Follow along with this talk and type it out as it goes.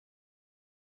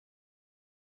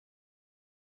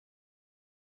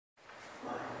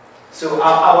So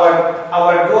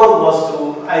our goal was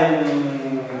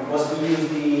to use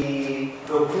the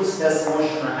robustness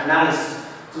motion analysis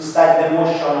to study the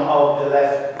motion of the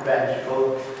left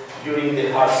ventricle during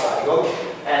the heart cycle.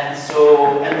 And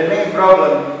the main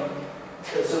problem,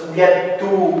 so we had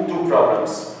two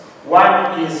problems.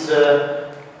 One is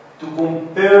to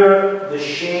compare the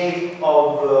shape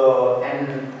of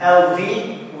an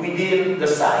LV within the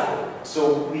cycle.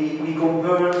 So we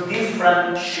compare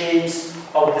different shapes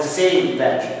of the same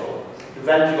ventricle, the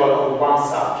ventricle of one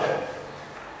subject.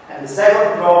 And the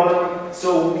second problem,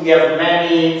 so we have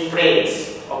many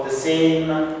frames of the same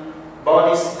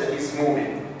bodies that is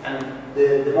moving, and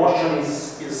the motion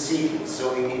is cyclic,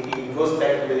 so it goes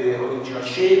back to the original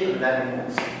shape and then it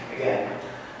moves again.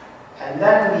 And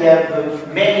then we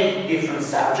have many different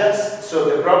subjects,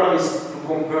 so the problem is to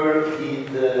compare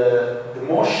the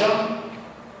motion,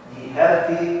 the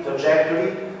healthy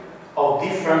trajectory of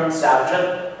different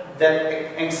subjects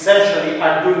that essentially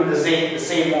are doing the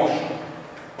same motion.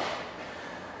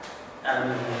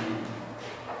 And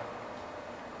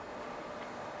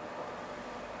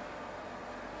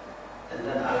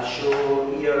then I'll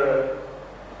show here.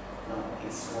 No,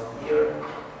 it's not here.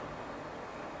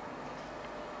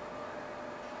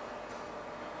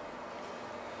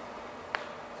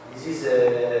 This is a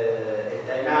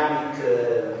dynamic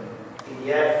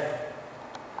PDF.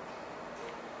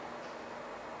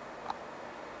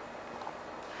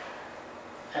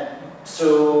 And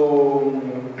so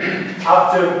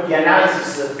after the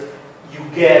analysis, you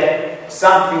get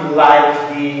something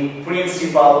like the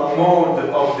principal mode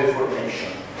of deformation.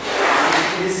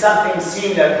 It is something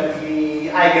similar to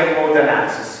the Eiger mode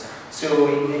analysis. So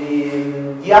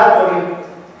the algorithm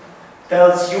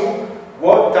tells you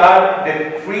what are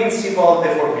the principal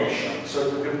deformations, so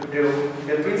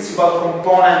the principal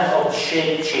component of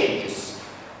shape changes.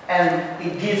 And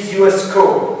it gives you a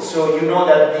score, so you know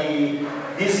that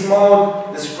this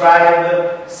mode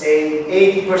describes, say,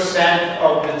 80%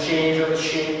 of the change of the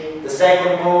shape. The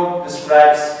second mode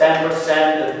describes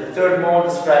 10%. The third mode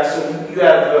describes, so you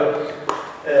have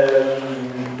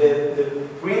the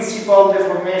principal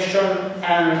deformation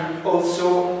and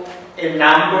also a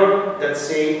number that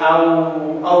say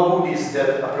how good is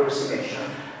the approximation.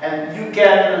 And you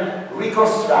can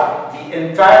reconstruct the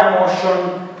entire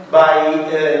motion by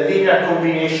a linear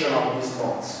combination of these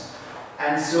modes.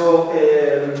 And so,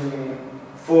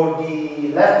 for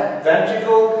the left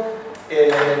ventricle,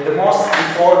 the most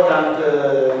important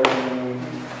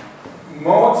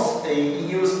modes,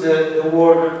 use the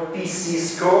word PC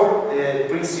score,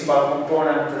 principal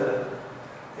component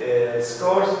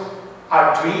scores,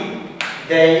 are three.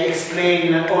 They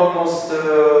explain almost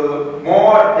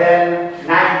more than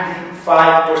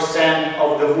 95%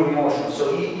 of the full motion.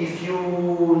 So if you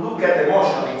look at the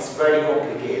motion, it's very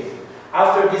complicated.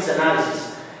 After this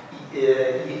analysis,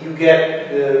 you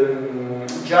get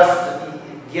just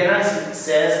the analysis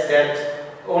says that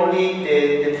only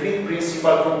the three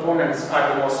principal components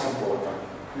are the most important.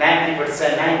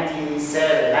 90%,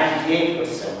 97%,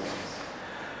 98%.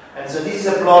 And so this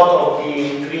is a plot of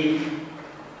the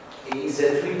it's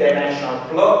a three-dimensional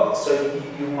plot. So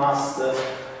you must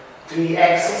three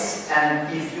axes, and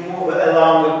if you move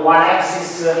along one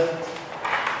axis.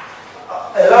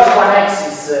 Along one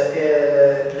axis,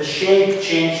 the shape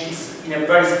changes in a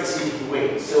very specific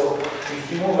way. So,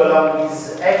 if you move along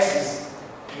this axis,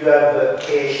 you have a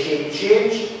shape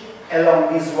change.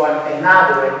 Along this one,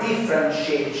 a different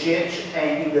shape change,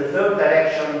 and in the third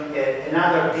direction,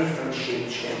 another different shape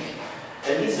change.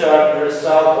 And these are the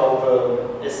result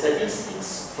of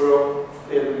statistics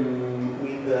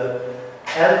with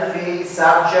healthy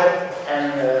subject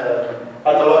and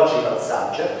pathological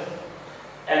subject.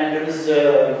 And there is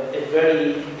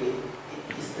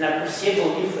it's an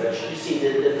appreciable difference. You see the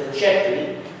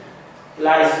trajectory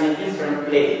lies in a different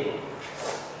plane.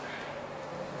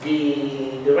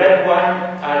 The red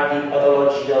one are the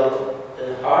pathological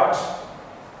heart,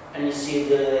 and you see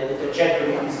the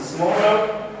trajectory is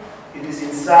smaller, it is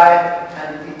inside,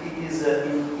 and it is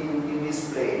in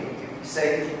this plane. You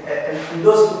say, and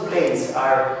those two planes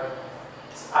are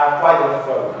quite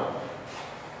orthogonal.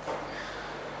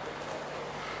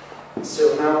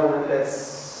 So now let's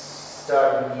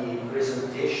start the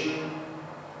presentation.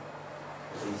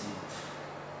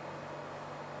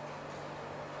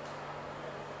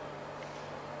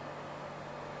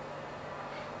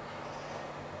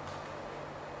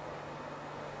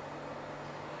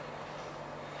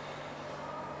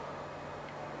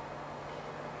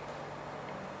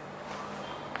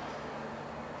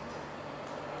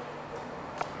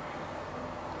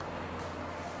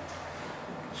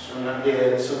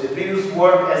 So the previous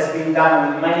work has been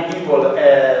done with many people.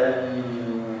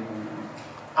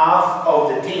 Half of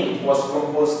the team was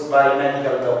composed by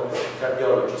medical doctors,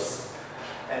 cardiologists.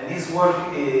 And this work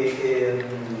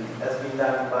has been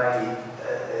done by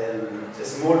a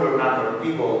smaller number of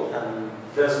people, and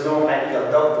there's no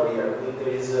medical doctor here. There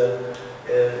is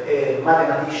a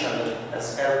mathematician that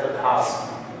has helped us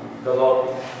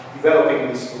developing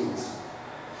these tools.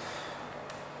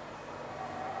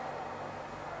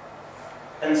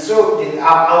 And so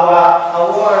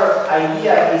our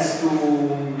idea is to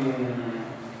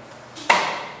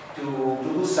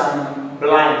do some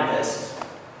blind tests.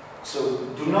 So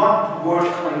do not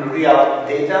work on real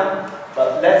data,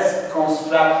 but let's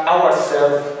construct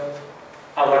ourselves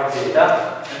our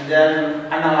data and then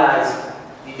analyze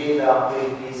the data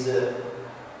with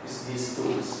these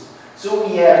tools. So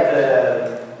we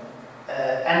have,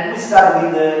 and we start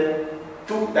with a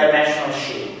two-dimensional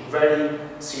shape, very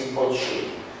simple shape.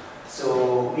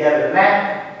 So we have a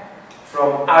map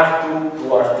from R2 to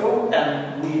R2,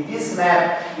 and with this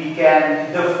map we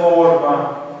can deform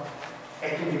a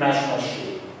two-dimensional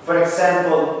shape. For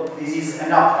example, this is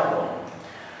an octagon.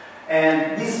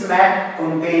 And this map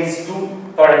contains two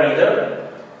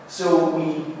parameters. So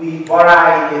we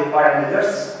vary the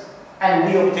parameters and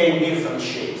we obtain different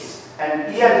shapes.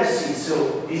 And here you see,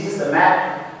 so this is the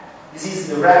map, this is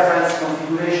the reference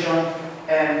configuration,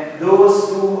 and those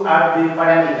two are the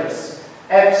parameters.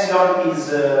 Epsilon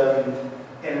is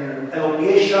an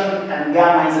elongation and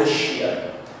gamma is a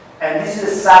shear. And this is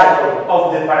a cycle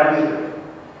of the parameter.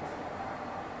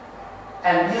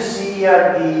 And you see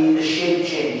here the shape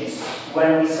changes.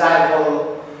 When we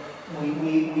cycle,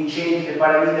 we change the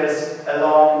parameters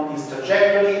along this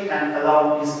trajectory and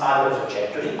along this other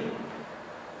trajectory.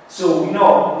 So we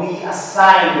know we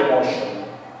assign the motion,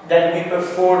 then we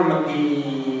perform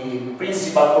the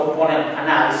principal component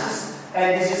analysis,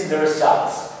 and this is the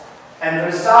results. And the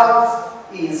result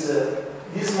is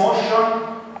this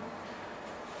motion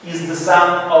is the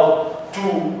sum of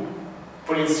two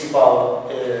principal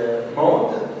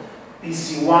modes,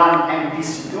 PC1 and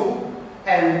PC2,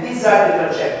 and these are the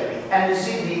trajectory. And you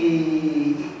see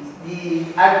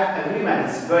the agreement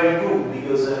is very good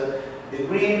because the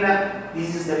green,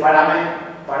 this is the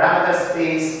parameter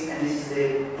space, and this is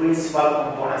the principal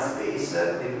component space,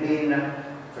 the green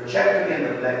trajectory and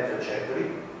the black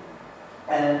trajectory.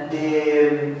 And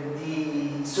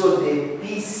so the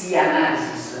PC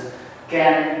analysis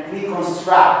can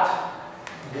reconstruct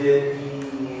the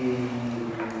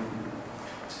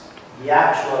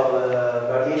actual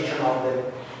variation of the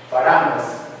parameters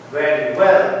very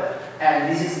well, and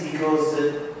this is because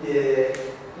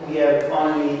we have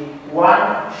only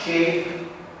one shape,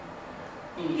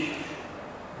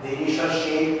 the initial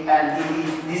shape, and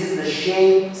this is the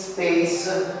shape space,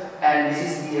 and this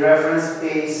is the reference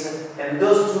space, and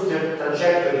those two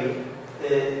trajectories,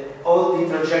 all the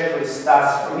trajectory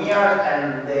starts from here,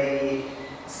 and they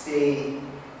stay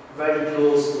very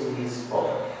close to this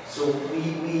point. So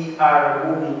we are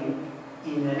moving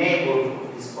in the neighborhood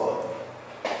of this point.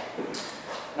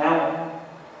 Now,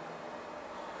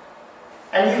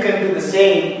 and you can do the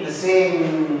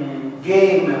same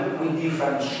game with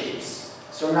different shapes.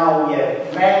 So now we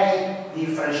have many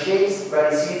different shapes,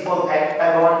 very simple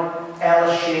heptagon,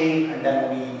 L shape, and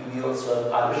then we also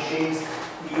have other shapes.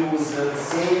 We use the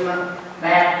same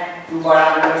map, two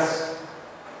parameters,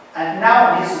 and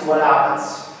now this is what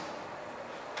happens.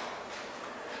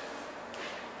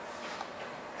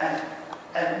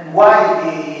 And why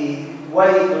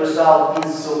the result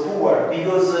is so poor?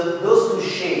 Because those two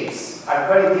shapes are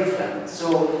very different.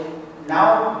 So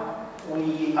now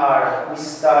we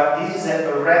start. This is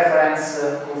a reference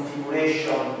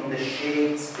configuration in the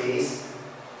shape space.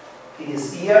 It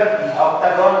is here the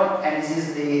octagon, and this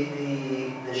is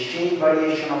the shape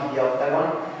variation of the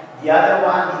octagon. The other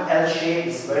one, the L shape,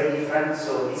 is very different,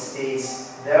 so it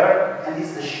stays there, and this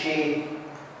is the shape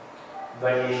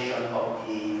variation of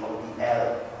the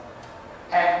L.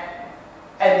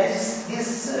 And this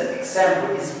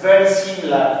example is very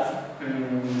similar to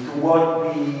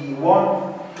what we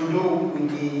want to do with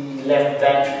the left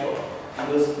ventricle,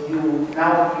 because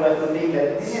now you have to think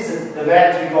that this is the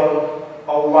ventricle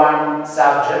of one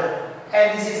subject,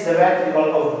 and this is the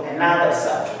ventricle of another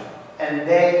subject, and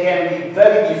they can be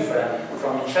very different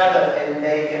from each other, and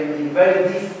they can be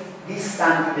very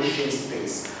distant in the shape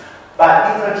space.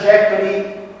 But the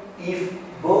trajectory, if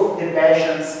both the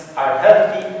patients are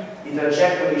healthy, the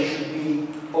trajectory should be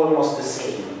almost the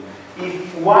same.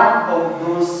 If one of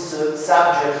those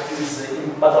subjects is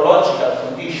in pathological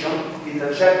condition, the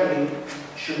trajectory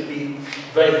should be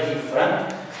very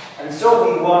different. And so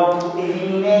we want to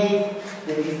eliminate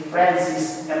the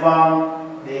differences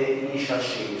among the initial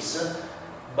shapes,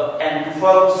 and to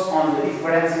focus on the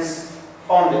differences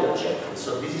on the trajectory.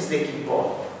 So this is the key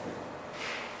point.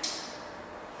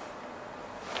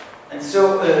 And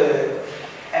so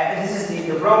this is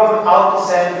the problem: how to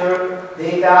center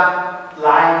data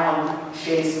line on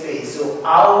shape space. So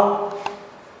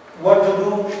what to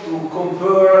do to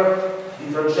compare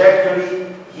the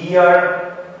trajectory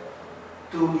here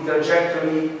to the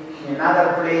trajectory in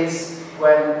another place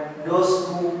when those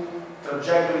two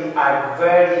trajectories are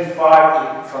very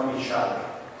far from each other.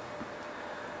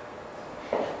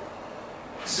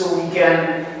 So we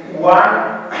can,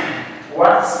 one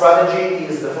strategy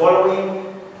is the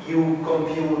following: you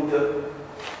compute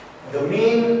the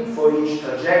mean for each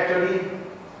trajectory,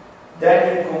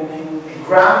 then you compute the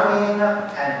ground mean,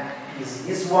 and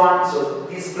this one. So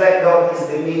this black dot is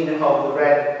the mean of the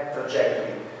red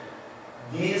trajectory.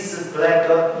 This black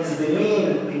dot is the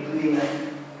mean between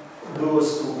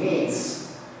those two means.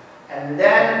 And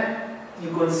then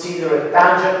you consider a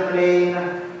tangent plane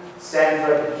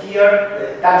centered here,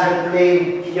 the tangent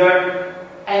plane here,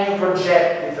 and you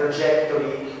project the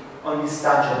trajectory on this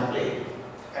tangent plane.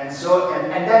 And so,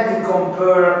 and then you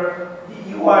compare,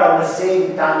 you are on the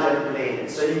same tangent plane,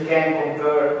 so you can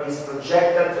compare this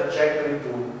projected trajectory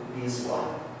to this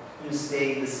one. You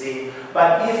stay the same.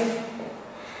 But if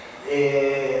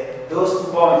those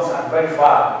 2 points are very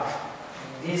far,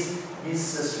 this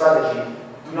strategy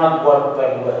do not work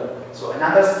very well. So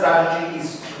another strategy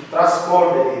is to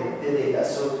transport the data.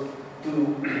 So to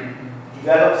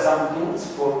develop some tools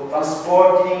for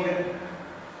transporting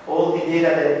all the data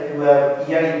that you have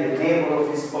here in the neighborhood of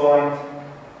this point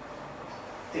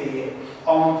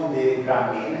onto the ground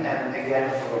mean, and again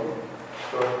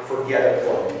for the other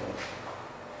point.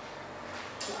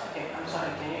 Okay, I'm sorry,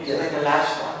 can you explain the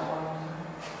last one?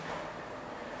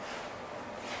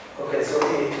 Okay, so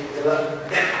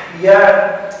here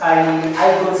I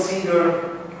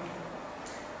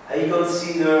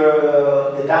consider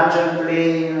the tangent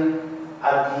plane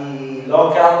at the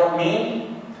local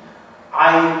mean.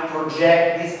 I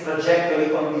project this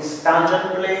trajectory on this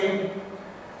tangent plane,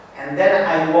 and then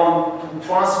I want to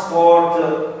transport the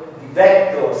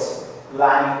vectors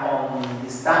lying on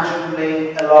this tangent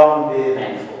plane along the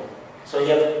manifold. So you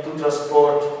have to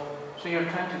transport. So you're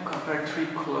trying to compare 3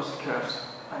 closed curves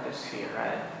on the sphere,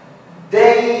 right?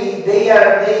 They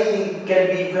can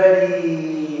be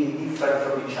very different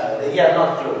from each other. They are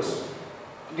not closed.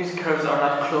 These curves are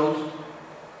not closed?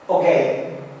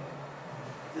 Okay.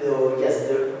 Yes,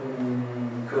 the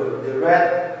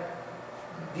red,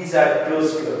 these are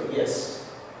closed curves, yes.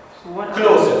 So what?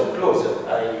 Closer.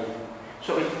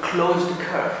 So it closed the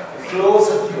curve.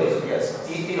 Closer, yes.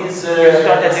 It is. You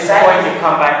start at this point, you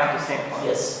come back to the same point.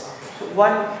 Yes. So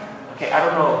okay, I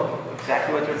don't know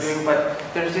exactly what you're doing, but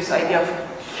there's this idea of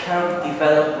curve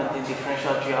development in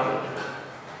differential geometry,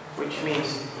 which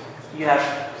means you have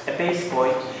a base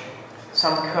point,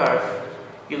 some curve,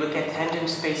 you look at tangent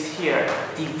space here,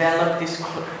 develop this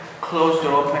closed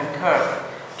or open curve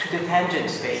to the tangent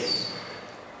space.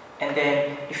 And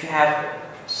then if you have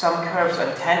some curves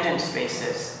on tangent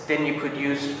spaces, then you could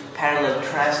use parallel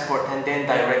transport and then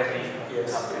directly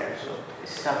compare. So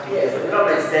this is something. Yes, the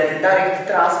problem is that the direct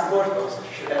transport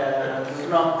does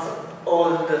not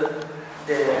hold the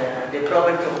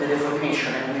property of the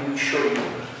deformation, and we will show you.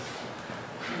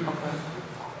 Okay.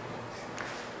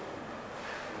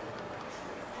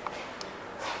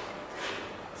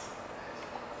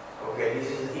 Okay, this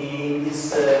is in this.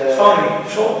 Sorry,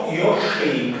 so your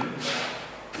shape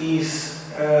is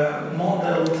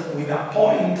modeled with a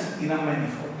point in a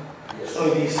manifold. Yes. So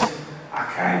it is a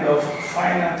kind of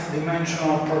finite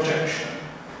dimensional projection.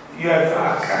 You have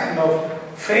a kind of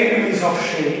families of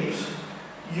shapes.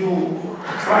 You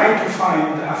try to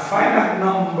find a finite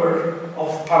number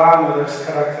of parameters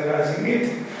characterizing it,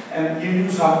 and you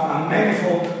use a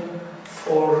manifold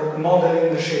for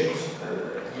modeling the shapes.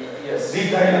 Yes.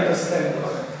 Did I understand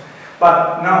correct?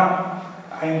 But now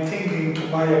I'm thinking to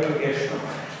my application.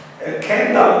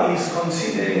 Kendall is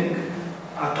considering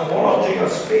a topological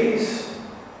space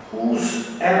whose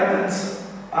elements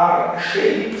are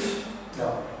shapes.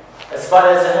 No. As far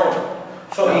as I know.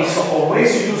 So he's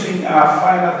always using a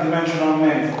finite dimensional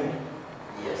manifold.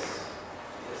 Yes.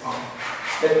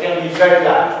 That can be very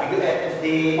large. Because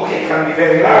Okay, it can be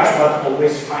very large, but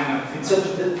always finite. So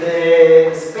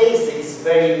the space is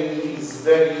very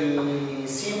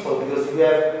simple, because you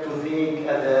have to think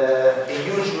at a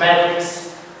huge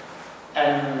matrix,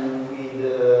 and with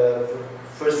the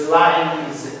first line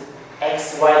is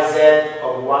x, y, z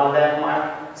of one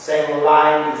landmark, second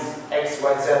line is x,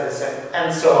 y, z, the second,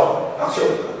 and so on. Okay.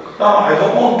 No, I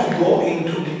don't want to go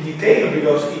into the detail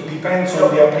because it depends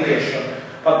on the application.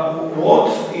 But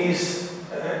what is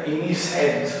in his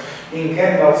head, in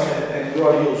Kendall's head, and you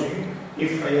are using,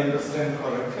 if I understand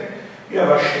correctly, you have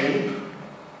a shape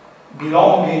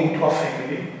belonging to a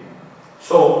family.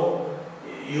 So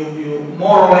you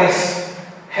more or less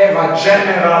have a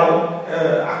general,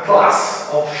 a class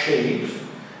of shapes,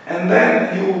 and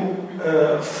then you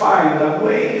find a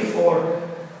way for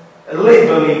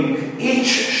labeling each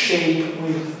shape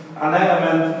with an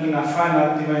element in a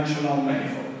finite dimensional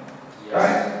manifold. Yes.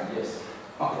 Right? Yes.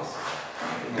 Oh. Yes.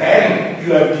 Then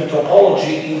you have the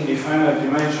topology in the finite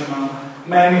dimensional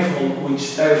manifold,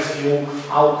 which tells you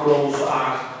how close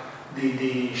are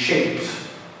the shapes.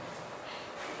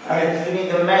 Right? You need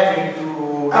the metric to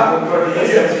control the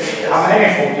Yes. distance. A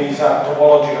manifold is a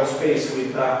topological space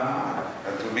with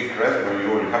And to be credible, you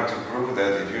will have to prove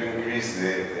that if you increase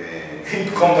the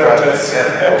convergence.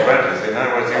 Convergence. In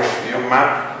other words, you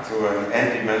map to an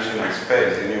n-dimensional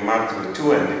space, and you map to a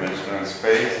 2n-dimensional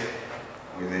space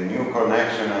with a new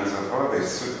connection and so forth.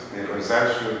 The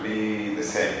result should be the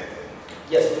same.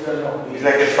 Yes, we don't know. It's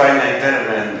like a finite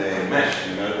element mesh,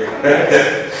 you know.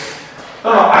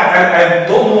 No, I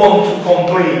don't want to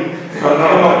complain. No.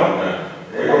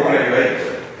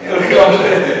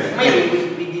 Maybe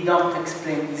we did not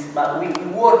explain this, but we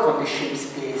work on the shape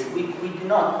space. We do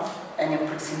not any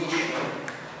approximation.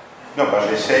 No, but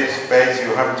the shape space,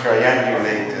 you have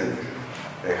triangulated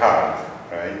the heart,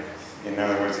 right? In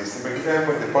other words, it's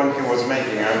the point he was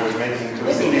making, I was making to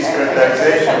the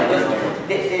discretization.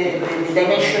 The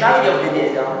dimensionality of the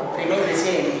data remains the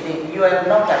same. You have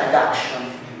not a reduction.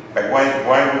 But why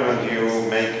wouldn't you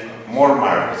make more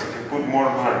markers? If you put more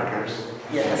markers,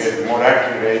 yes, you get more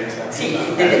accurate. See,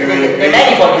 the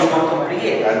manifold is more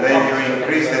complicated. And then you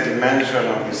increase the dimension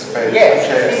of the space.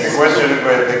 Yes. The question is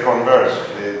where they converge.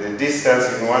 The distance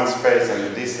in one space and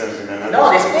the distance in another.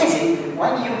 No, the space is,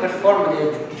 when you perform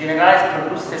the generalized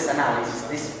Probustes analysis,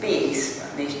 the space,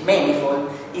 the manifold,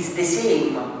 is the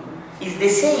same. Is the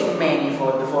same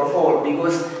manifold for all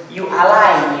because you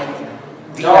align it.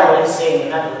 No, it's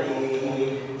saying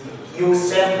you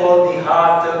sample the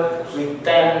heart with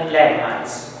 10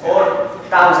 landmarks or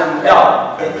 1,000.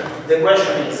 No, the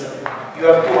question is you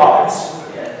have two hearts.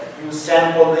 You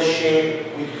sample the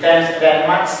shape with 10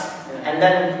 landmarks and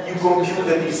then you compute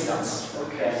the distance.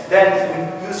 Okay.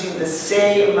 Then using the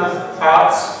same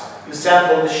parts, you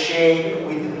sample the shape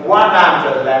with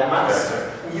 100 landmarks.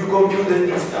 You compute the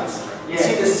distance. You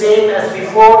see the same as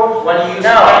before when you use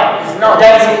it's not.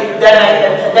 Then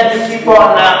you keep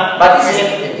on. But this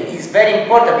is very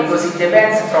important because it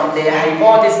depends from the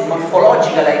hypothesis,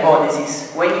 morphological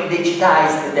hypothesis. When you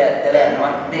digitize the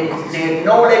landmark, the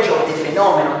knowledge of the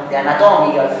phenomenon, the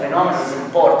anatomical phenomenon, is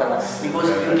important because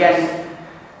you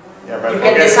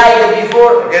can decide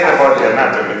before. Forget about the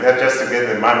anatomy. That's just to get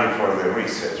the money for the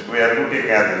research. We are looking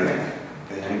at the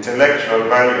intellectual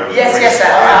value of yes, research. I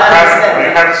understand. A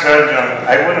heart surgeon,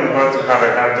 I wouldn't go to have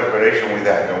a heart operation with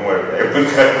that, don't worry. I wouldn't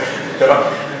look at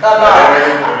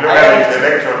the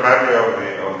intellectual value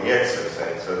of the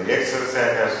exercise. So the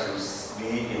exercise has to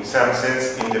be, in some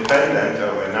sense, independent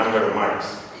of the number of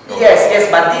marks. Yes,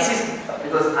 but this is,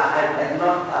 because I do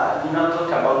not talk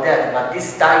about that, but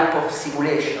this type of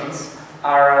simulations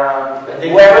are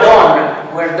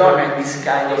were done in this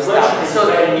kind of stuff. So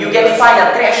you can find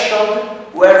a threshold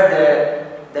where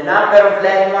the number of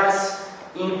landmarks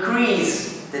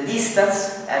increase the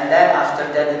distance, and then after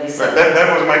that the distance. But that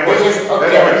was my question.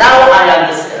 Okay, now I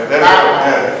understand.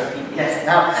 Yes,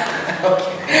 now.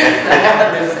 Okay.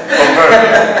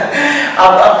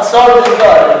 I'm sorry to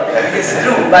God, it's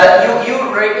true, but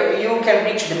you can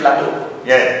reach the plateau.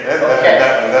 Yeah,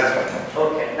 that's fine.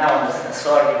 Okay, now I understand.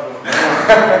 Sorry.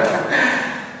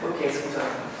 Okay, scusa.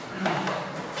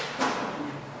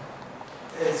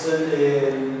 So,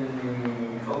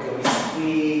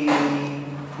 we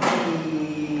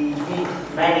did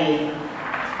many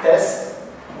tests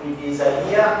with this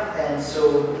idea, and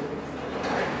so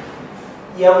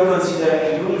here we consider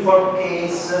a uniform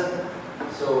case.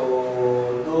 So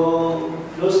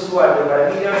those two are the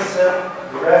parameters.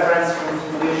 The reference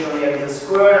configuration here is a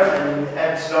square, and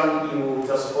epsilon you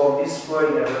transform this square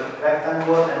in a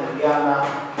rectangle, and gamma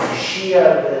you shear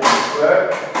the square.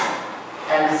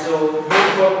 And so,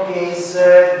 uniform case,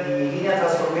 the linear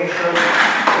transformation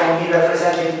can be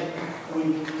represented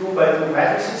with 2x2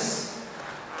 matrices.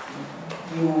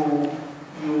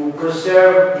 You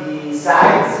preserve the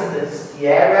size, that's the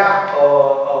area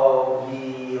of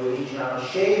the original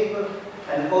shape,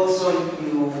 and also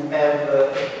you have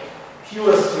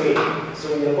pure straight.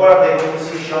 So in the polar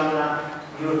decomposition,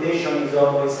 the rotation is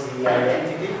always the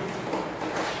identity.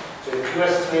 So if you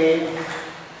are straight,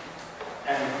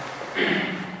 and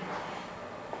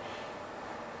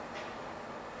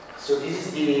so this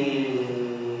is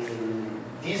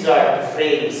these are the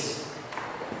frames.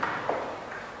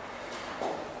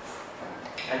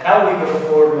 And now we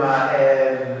perform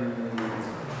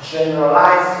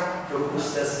generalized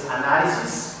robustness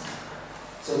analysis.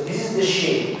 So this is the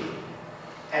shape,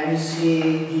 and you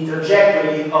see the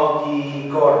trajectory of the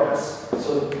corners.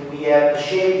 So we have the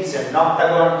shape is an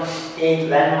octagon, 8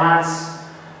 landmarks.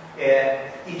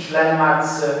 Each landmark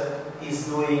is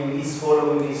following this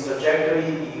trajectory.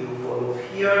 You follow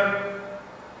here,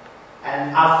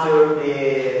 and after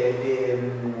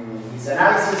this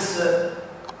analysis,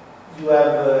 you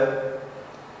have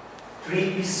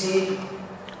 3 PC.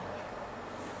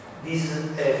 This is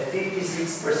a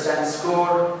 56%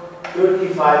 score,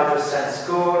 35%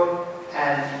 score,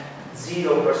 and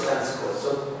 0% score.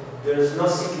 So there is no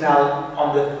signal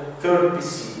on the third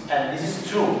PC, and this is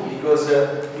true because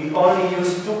we only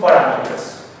use 2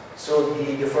 parameters. So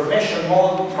the deformation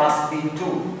mode must be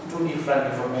two different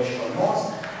deformation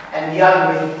modes, and the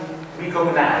algorithm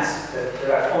recognizes that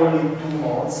there are only 2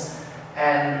 modes,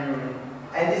 and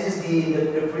this is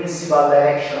the principal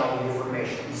direction of the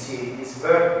deformation. You see, this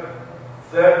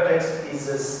vertex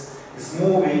is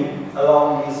moving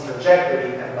along this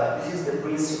trajectory, but this is the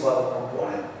principal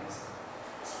component,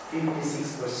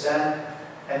 56%,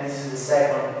 and this is the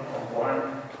second component,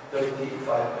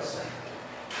 35%.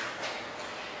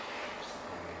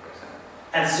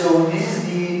 And so this is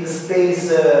the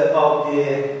space of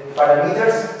the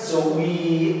parameters. So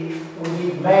we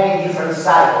need many different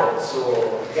cycles.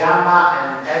 So gamma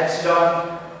and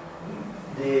epsilon,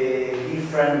 the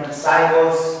different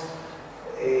cycles.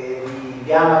 The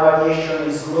gamma variation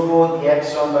is low, the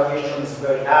epsilon variation is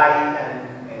very high,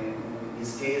 and in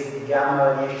this case the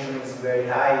gamma variation is very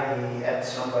high, the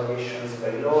epsilon variation is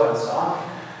very low, and so on.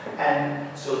 And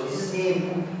so this is the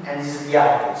input and this is the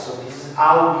output. So this is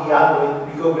how the algorithm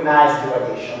recognizes the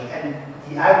variation. And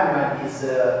the argument is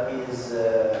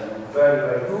very,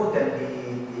 very good, and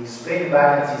the explained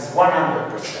variance is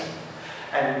 100%.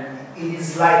 And it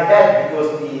is like that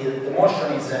because the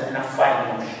motion is an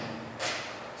affine motion.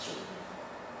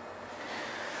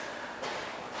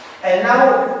 And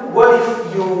now, what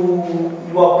if you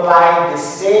apply the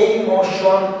same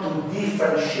motion to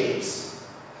different shapes?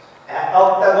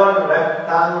 Octagon,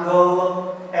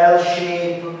 rectangle, L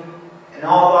shape, an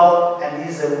oval, and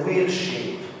this is a weird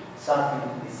shape. Something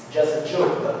is just a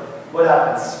joke, but what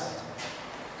happens?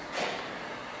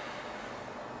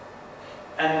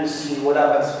 And you see what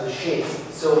happens to the shapes.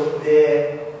 So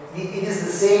it is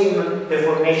the same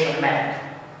deformation method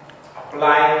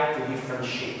applied to different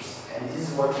shapes, and this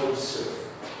is what you observe.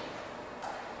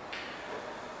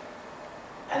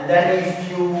 And then if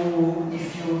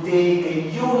you take a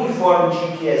uniform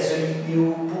GPS, so you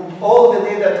put all the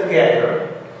data together,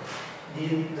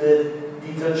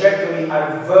 the trajectory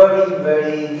are very,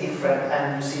 very different,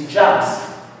 and you see jumps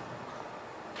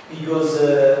because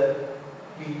the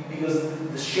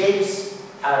shapes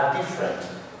are different.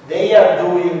 They are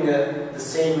doing the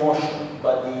same motion,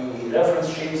 but the reference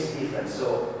shape is different.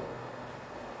 So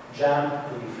jump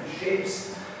to different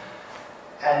shapes.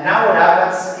 And now what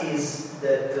happens is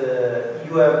that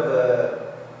you have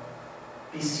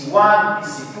PC1,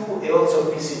 PC2, and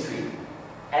also PC3.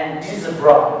 And this is a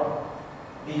problem,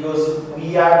 because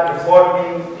we are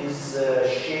performing this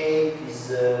shape,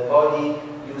 this body,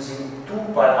 using only two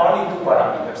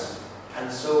parameters. And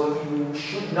so you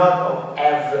should not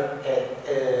have a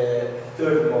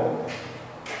third mode.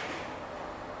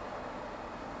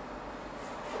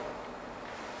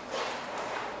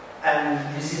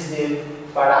 And this is the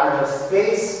parameter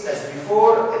space as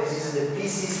before, and this is the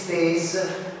PC space.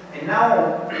 And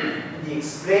now the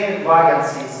explained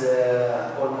variance is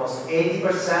almost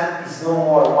 80%, it's no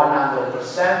more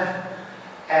 100%.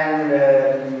 And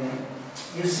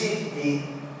you see the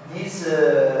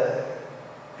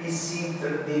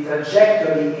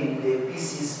trajectory in the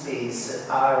PC space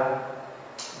are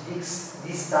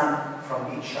distant from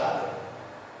each other,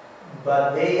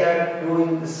 but they are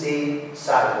doing the same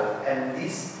cycle, and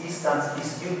this distance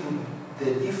is due to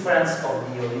the difference of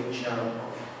the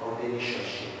initial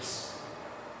shapes.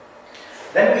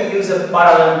 Then we use a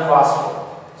parallel transport.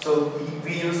 So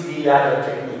we use the other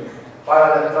technique,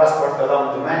 parallel transport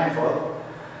along the manifold,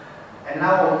 and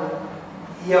now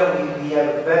here we have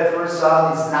a better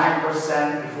result. It's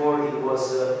 9%. Before it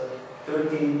was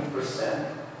 13%.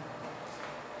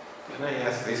 Can I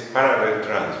ask this parallel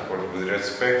transport with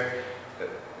respect?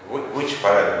 Which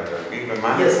parameter? Give a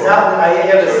manifold. Yes, now I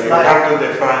have a slide. So you have to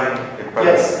define the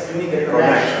yes, you need a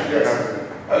connection. Yes.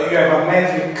 You have a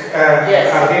metric, Yes.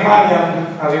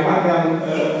 a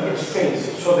Riemannian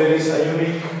space, so there is a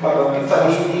unique parameter. But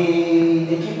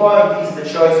the key point is the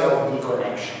choice of the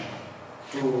connection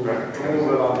to move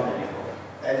along the manifold.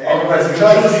 And But this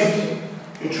choice,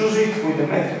 you choose it with the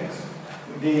matrix.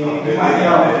 The No, they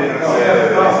Riemannian, didn't say that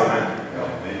there is a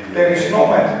metric. there is no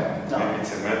metric. no. Maybe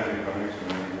it's a metric connection.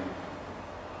 Maybe not.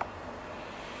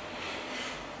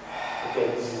 Okay,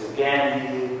 this is again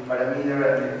the parameter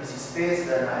and the PC space,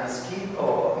 and I skip,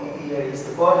 or here is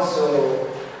the point. So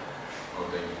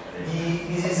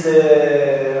this is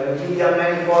a Euclidean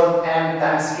manifold M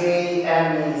times K.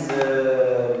 M is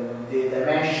the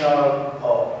dimensional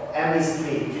of M is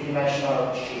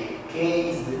three-dimensional shape. K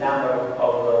is the number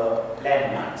of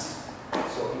landmarks.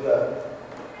 So you have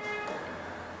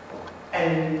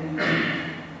and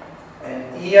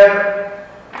here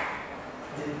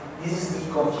this is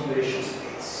the configuration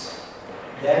space.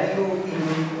 Then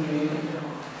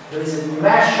there is a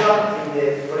dimension in the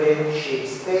pre-shape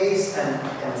space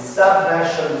and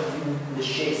sub-dimension in the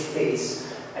shape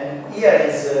space. And here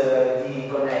is the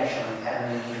connection.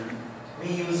 And we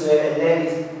use the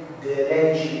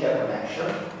Lenny connection.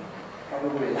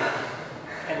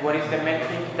 And what is the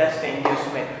metric? That's the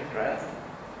induced metric, right?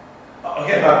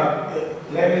 Okay, but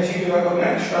Leibniz-Hilbert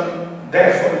connection,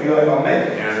 therefore you have a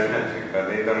metric. Yeah, the metric, but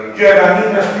they don't. You have an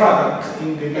inverse product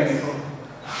in the manifold.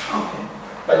 Okay.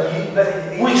 But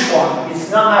Which one? It's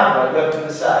not matter, you have to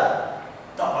decide.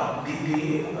 No, but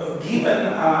given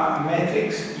a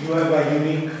matrix, you have a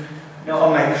unique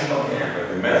connection. Yeah, but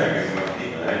the metric is not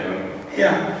given. I don't.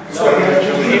 Yeah. So No, you have to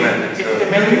choose the give, metric. If So the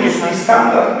you metric use is the not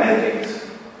standard matrix.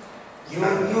 You I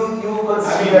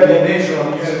consider mean, the measure,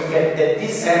 that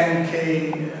this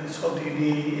MK, so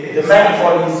the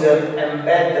manifold is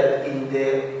embedded in the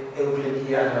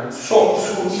Euclidean. So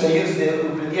you use the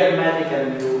Euclidean metric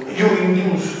and you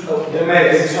induce the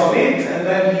matrix on it, and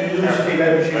then you use the But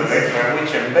Leibniz. that's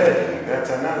which embedding, that's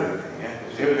another thing. Yeah?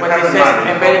 You But have it a says manifold,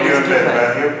 embedding is you embed,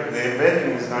 different. but the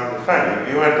embedding is not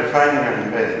defined. You are defining an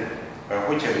embedding. But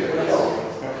which embedding?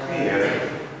 It's not clear.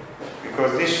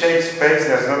 Because this shape space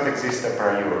does not exist a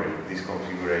priori, this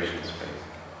configuration space.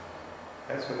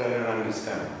 That's what I don't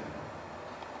understand.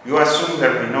 You assume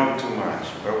that we know too much,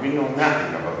 but we know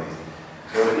nothing about this.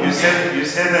 So you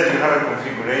said that you have a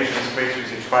configuration space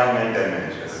which is finite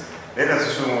dimensions. Let us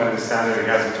assume when the standard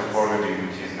has a topology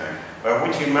which is nice. But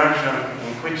which immersion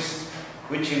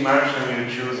you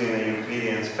choose in a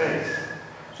Euclidean space?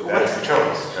 So That's a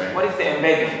choice, right? what is the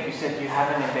embedding? You said you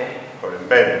have an embedding. For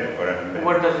embedding, for an embedding.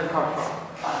 Where does it come from?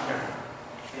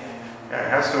 Yeah, it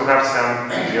has to have some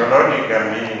geological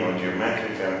meaning or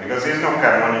geometrical, because there's no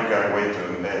canonical way to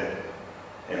embed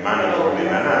a manifold in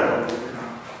another.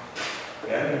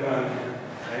 Yeah,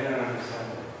 I don't understand.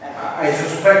 I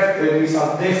suspect there is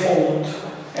a default,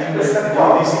 and it's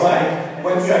like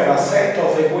when you have a set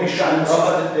of equations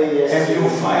and you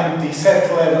find the set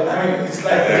level. I mean, it's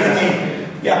like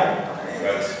yeah,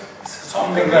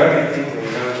 something like that.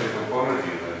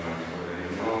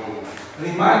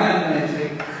 Riemannian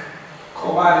metric,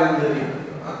 covariant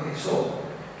derivative. Okay, so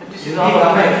This you is need all a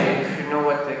about metric. if you know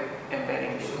what the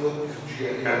embedding is.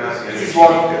 This is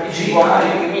what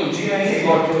you mean. G is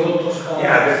equal to root of square.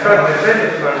 Yeah, the very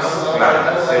first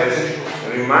slide says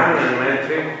Riemannian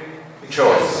metric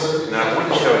choice. Now,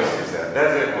 which choice is that?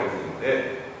 That's the whole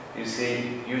thing. You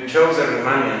see, you chose a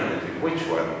Riemannian metric. Which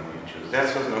one you choose?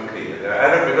 That was not clear.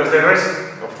 Because the rest,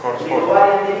 of course, follow.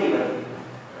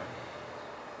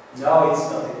 No, it's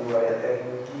not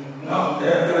equivalent. No,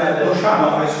 Luciano,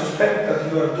 I suspect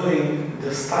that you are doing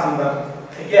the standard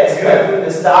thing. Yes, you are doing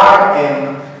the star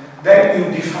and Then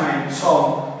you define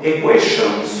some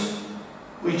equations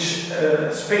which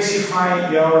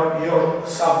specify your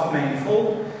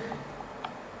submanifold.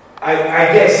 I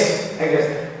guess.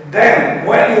 Then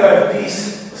when you have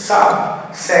this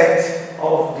subset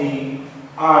of the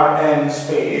Rn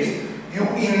space, you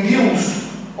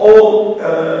induce all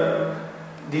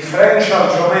differential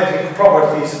geometric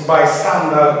properties by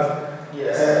standard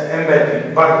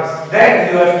embedding. But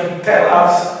then you have to tell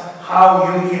us how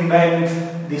you invent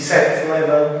the set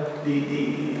level,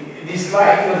 this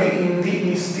likely in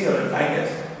this theory, I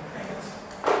guess.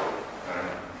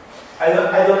 I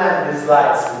don't have the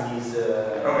slides in this.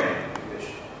 Okay.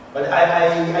 But I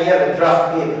have a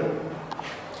draft paper,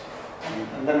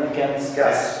 and then we can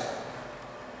discuss.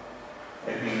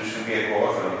 Maybe you should be a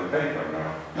co-author of the paper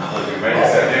now. Because you made a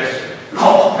suggestion.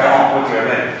 No. Have to put your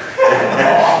name.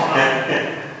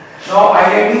 No, I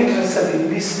am interested in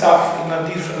this stuff in a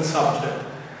different subject.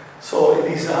 So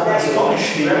it is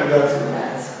astonishing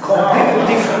that completely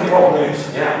different problems.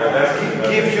 Yeah, but that's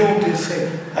Give you the same.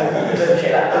 I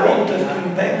wanted to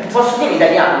invent. Posso dire in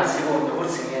italiano un secondo,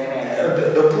 forse mi viene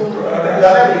meglio. The poor.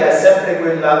 La metrica è sempre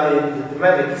quella, the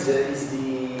metric is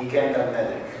the Kendall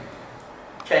metric.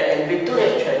 Cioè il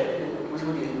vettore, cioè, come si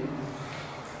può dire?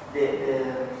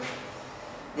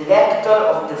 The vector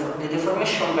of the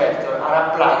deformation vector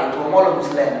are applied to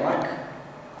homologous landmark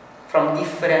from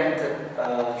different,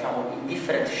 in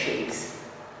different shapes,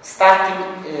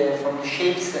 starting from the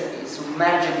shapes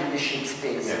submerged in the shape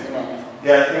space. Yeah. In the manifold.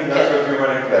 Yeah, I think that's what you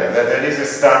want to play. That there is a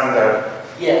standard.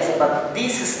 Yes, but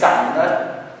this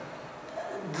standard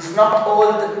does not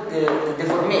hold the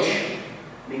deformation,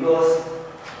 because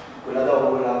quella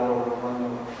dopo, quando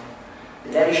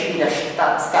la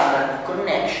reciproca standard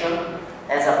connection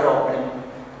has a problem.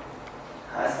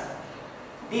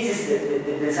 This is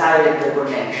the desired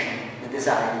connection. The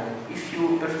desired. If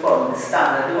you perform the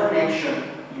standard connection,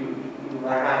 you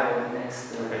arrive at the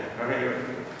next. Okay,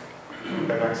 you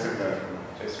can accept that.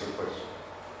 Just a question.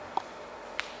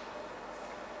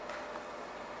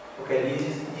 Okay,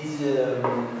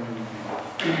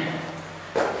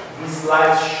 this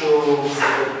slide shows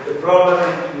the problem.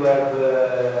 You have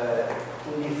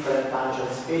two different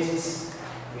tangent spaces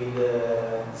with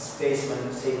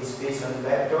same displacement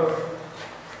vector,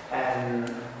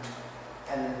 and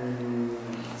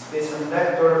displacement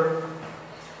vector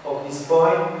of this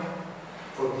point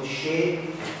for this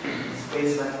shape,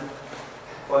 displacement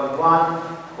point 1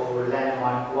 over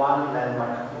landmark 1,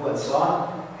 landmark 2, and so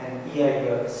on. And here you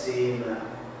have the same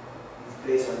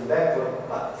displacement vector,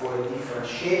 but for a different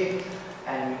shape,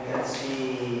 and you can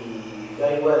see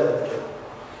very well that,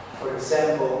 for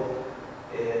example,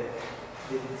 the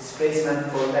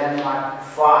displacement for landmark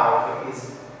 5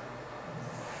 is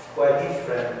quite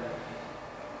different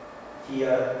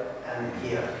here and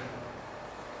here.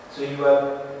 So you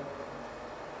have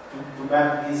to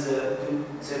map this,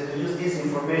 to use this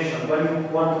information when you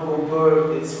want to compare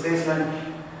the displacement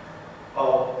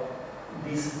of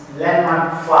this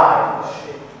landmark 5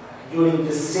 during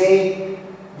the same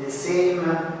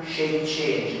shape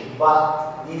change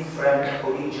but different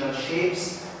original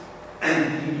shapes.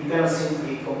 You can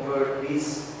simply compare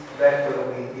this vector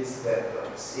with this vector.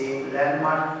 Same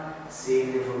landmark,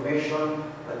 same deformation,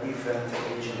 but different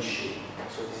original shape.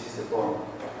 So this is the point.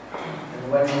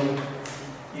 And when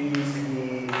you use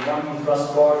the quantity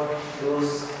transport,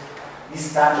 this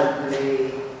standard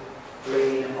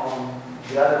plane on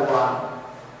the other one,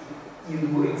 you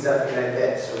do exactly like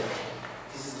that. So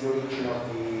this is the origin of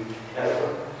the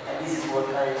vector. And this is what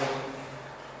I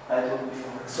told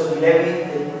before. So the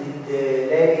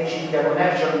Levi-Chicca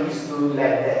connection is to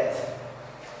like that.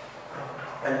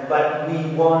 But we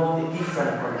want a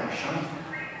different connection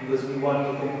because we want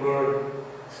to compare.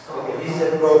 Okay, this is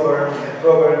a proper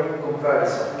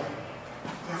comparison.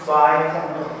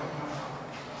 5,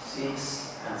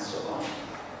 6, and so on.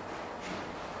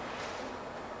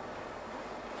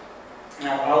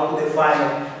 Now, how to define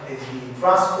the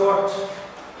transport?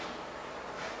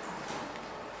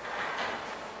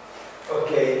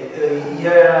 Okay,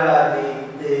 here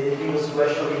the previous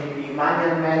question will be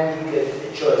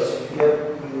magnetic choice. You have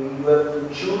to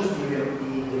choose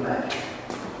the magic.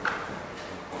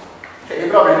 The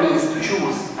problem is to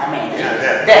choose a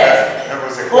metric that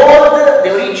was a hold the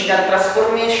original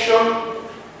transformation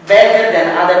better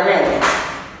than other metrics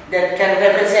that can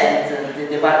represent the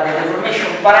deformation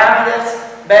parameters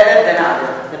better than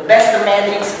others. The best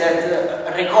metrics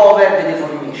that recover the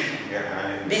deformation.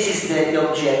 Yeah, this is the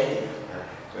objective.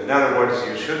 So in other words,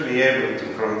 you should be able to,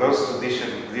 from those two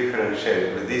different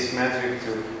shapes, with this metric,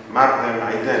 to map them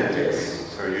identically.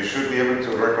 Yes. So you should be able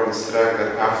to reconstruct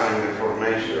the affine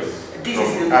deformation. This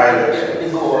is the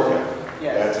goal.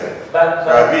 Yeah. That's it. But So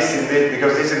at least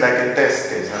because this is like a test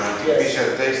case, an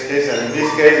artificial test case, and in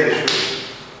this case it should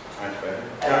much better.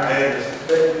 But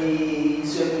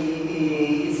it's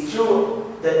true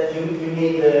that you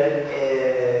need to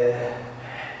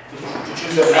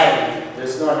choose a metric.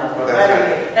 There's no another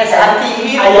metric. Yes, until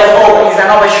here is a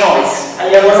nuova choice.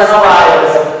 It was a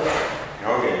nuova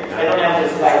Okay. I don't have the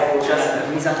slide for just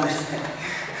misunderstand.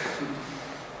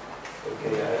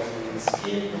 Okay, I will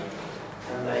skip,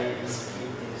 and I will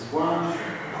skip this one.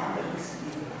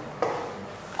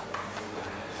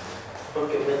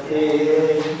 Okay, but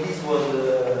this was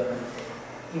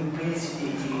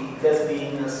implicitly, it has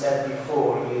been said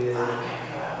before,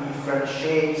 different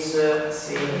shapes,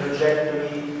 same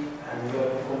trajectory, and you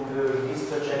have to compare this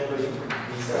trajectory to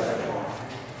this other one.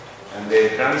 And the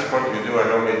transport you do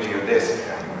along the geodesic,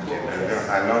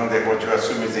 along what you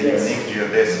assume is a unique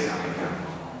geodesic.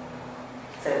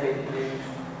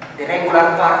 The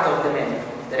regular part of the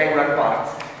manifold, the regular part.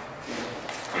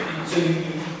 So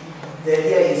the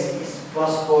idea is to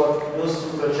transport those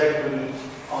two trajectories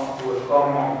onto a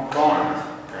common point,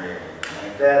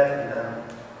 like that, and then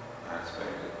That's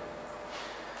very good.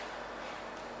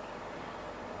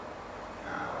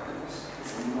 Now,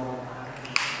 it's more.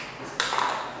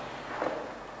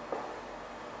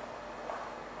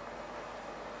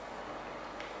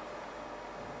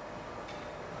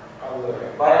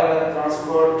 Parallel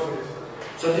transport.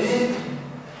 So this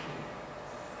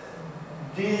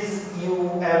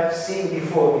you have seen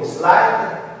before this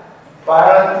slide.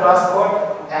 Parallel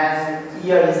transport, and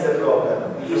here is the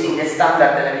problem. Using the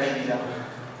standard della velocità.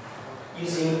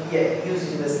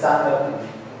 Using the standard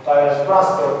parallel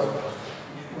transport,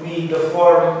 we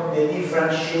deform the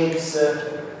different shapes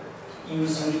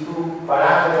using two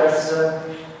parameters,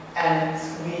 and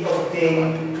we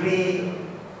obtain three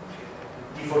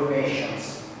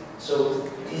deformations. So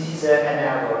this is an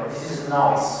error, this is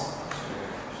noise.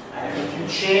 And if you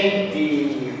change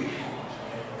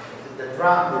the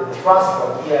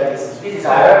transport, here is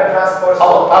direct transport.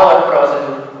 Our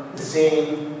procedure. The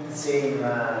same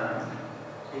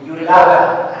lava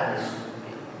and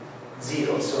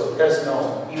zero. So there's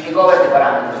no. You recover the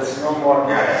parameters. There's no more.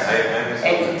 yeah, I understand.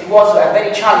 And it was a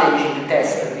very challenging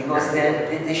test because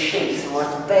the shapes was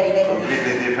very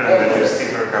Completely different than the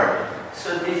steeper curve. So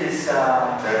this is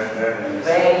That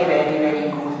very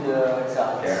good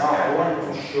result. Yeah. Now I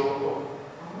wanted to show.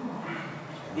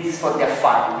 This is for the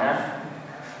affine.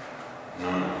 No.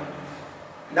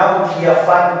 Now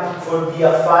for the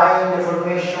affine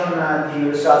deformation, the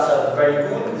results are very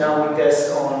good. Now we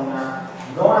test on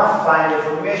non-affine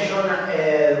deformation.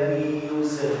 We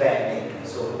use bending.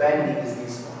 So bending is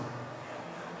this one.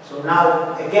 So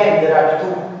now again there are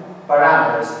two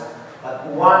parameters, but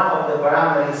one of the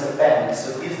parameters is a bending.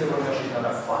 So this deformation is not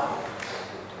affine.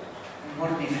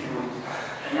 More difficult.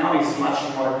 And now it's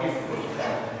much more difficult.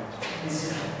 This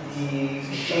is the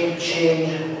shape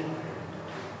change.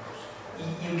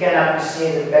 You can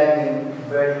appreciate the bending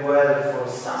very well for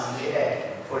some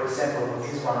GA. For example, for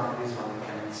this one, you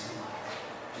can see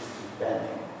just the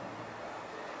bending.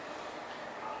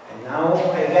 And now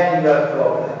again you have a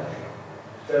problem.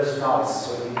 There's noise,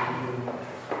 so you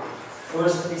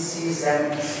first PC,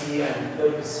 second PC, and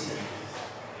third PC.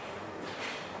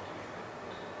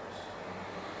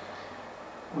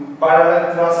 With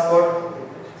parallel transport,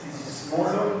 this is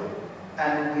smaller,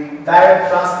 and with direct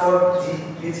transport,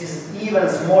 this is even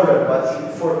smaller, but in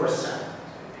 4%.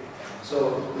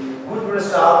 So good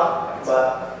result,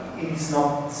 but it is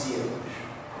not zero.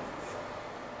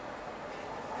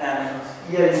 And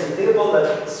here is a table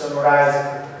that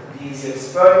summarizes this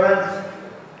experiment.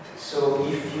 So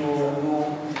if you do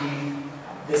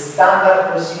the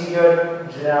standard procedure,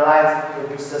 generalized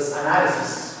robustness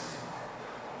analysis,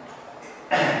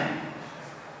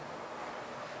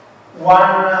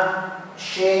 one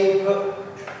shape,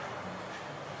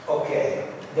 okay,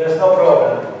 there's no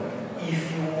problem.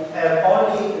 If you have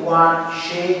only one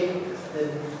shape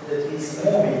that is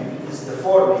moving, is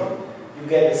deforming, you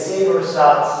get the same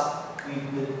results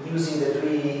with using the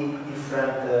three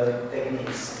different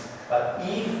techniques. But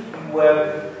if you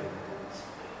have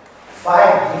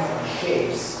 5 different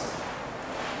shapes,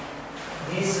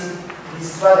 this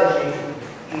strategy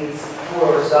is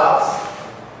poor results.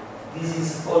 This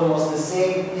is almost the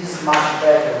same. This is much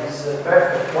better. This is a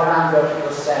perfect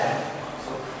 100%.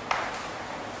 So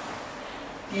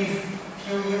if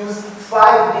you use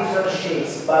 5 different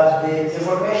shapes, but the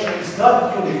deformation is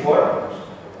not uniform,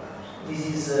 this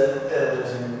is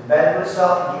a bad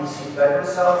result. Gives you bad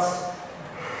results.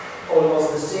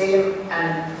 Almost the same,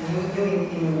 and you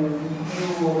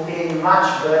obtain much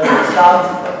better results,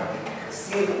 but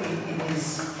still it is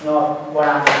not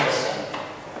 100%.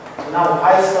 So now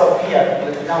I stop here,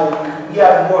 but now we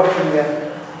are working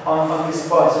on this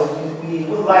point, so we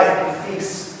would like to fix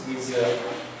this.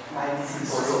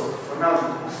 For now,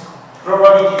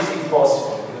 probably it is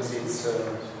impossible because it's.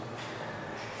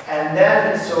 And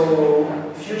then,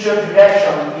 so future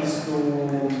direction is to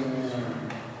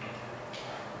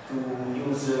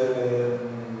use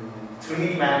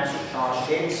 3-dimensional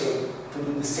shapes, so to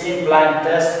do the same blind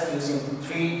test using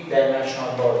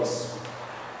 3-dimensional bodies.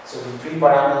 So the 3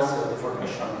 parameters of the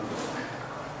formation.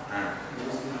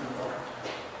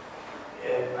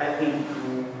 I think,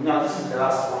 no, this is the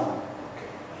last one. Okay.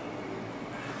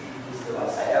 This is the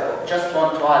last. I just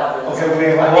want to add. Okay, we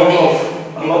have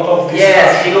a lot of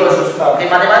yes, because the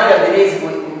mathematical delays we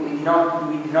do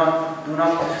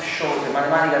not show the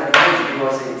mathematical delays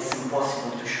because it's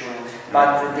impossible to show.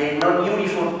 But the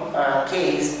non-uniform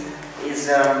case is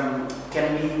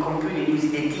can be computed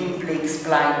using the thin plate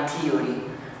spline theory.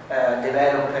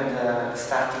 developed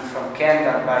starting from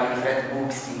Kendall by Fred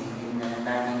Buxty in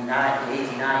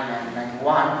 1989 and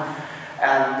 91.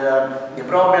 And the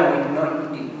problem with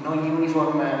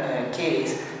non-uniform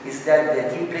case is that the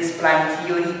template spline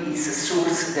theory is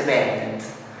source dependent.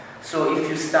 So if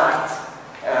you start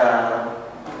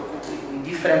with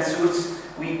different sources,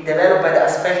 we developed a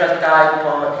special type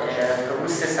of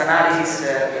robustness analysis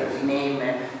we name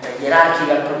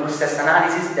hierarchical robustness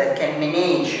analysis that can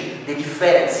manage the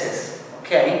differences,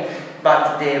 okay?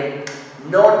 But the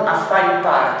non-affine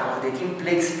part of the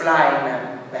template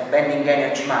spline bending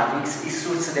energy matrix is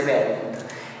source dependent,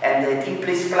 and the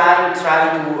template spline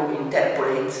try to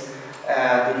interpolate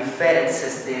the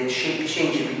differences, the shape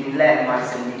change between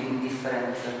landmarks and between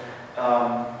different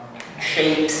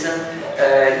shapes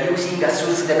using a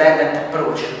source dependent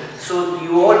approach. So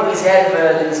you always have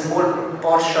a small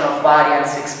portion of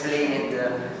variance explained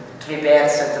 3%,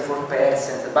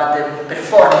 4%, but the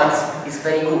performance is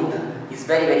very good. It's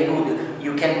very, very good.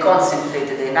 You can concentrate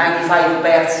the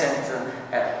 95%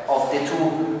 of the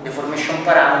two deformation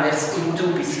parameters in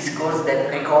two PC scores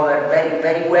that recover very,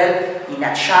 very well in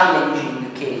a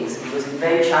challenging case, because it's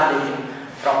very challenging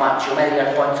from a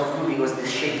geometrical point of view because the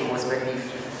shape was very different.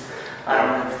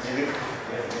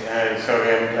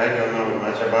 Sorry, I don't know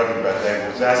much about it, but I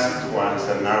was asked once,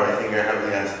 and now I think I have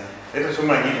the answer. Let us give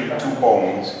you two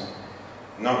bones,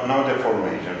 not the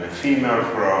formation, a femur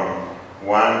from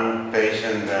one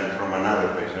patient and from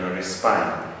another patient, or a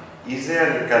spine. Is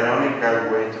there a canonical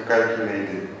way to calculate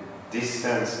the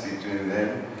distance between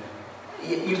them?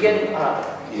 You can,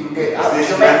 this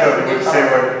method would say,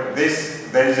 well,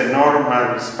 there is a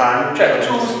normal spine.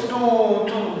 Two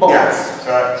bones. Yes.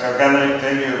 So can I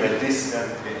tell you the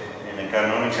distance in a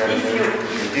canonical way?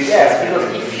 Yes, because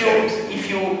if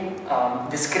you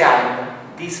describe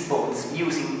these bones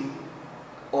using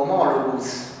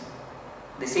homologous,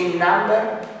 the same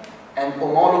number and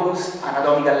homologous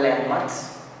anatomical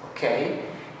landmarks, okay,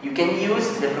 you can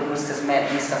use the robustness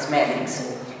distance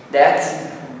matrix that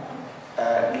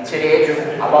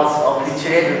literature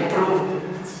proved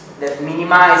that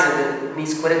minimize the mean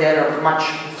squared error much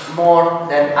more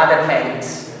than other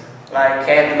metrics like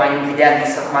Erdmann Euclidean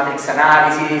distance matrix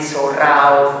analysis or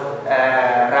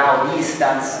Rao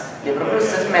distance. The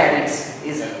robustness matrix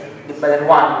is the better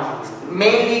one,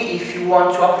 mainly if you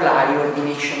want to apply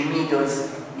ordination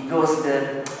methods, because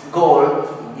the goal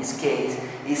in this case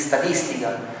is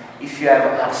statistical. If you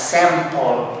have a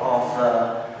sample of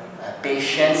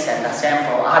patients and a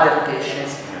sample of other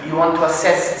patients, you want to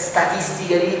assess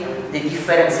statistically the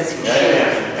differences in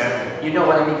shape. You know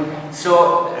what I mean?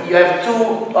 So you have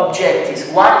two objectives.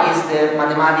 One is the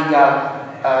mathematical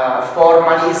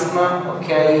formalism,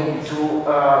 okay, to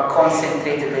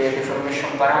concentrate the deformation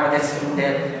parameters in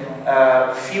the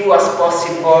fewest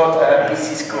possible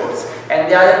PC scores. And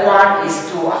the other one is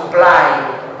to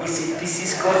apply this PC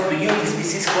scores, to use this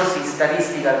PC scores in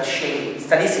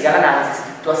statistical analysis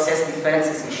to assess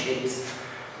differences in shapes.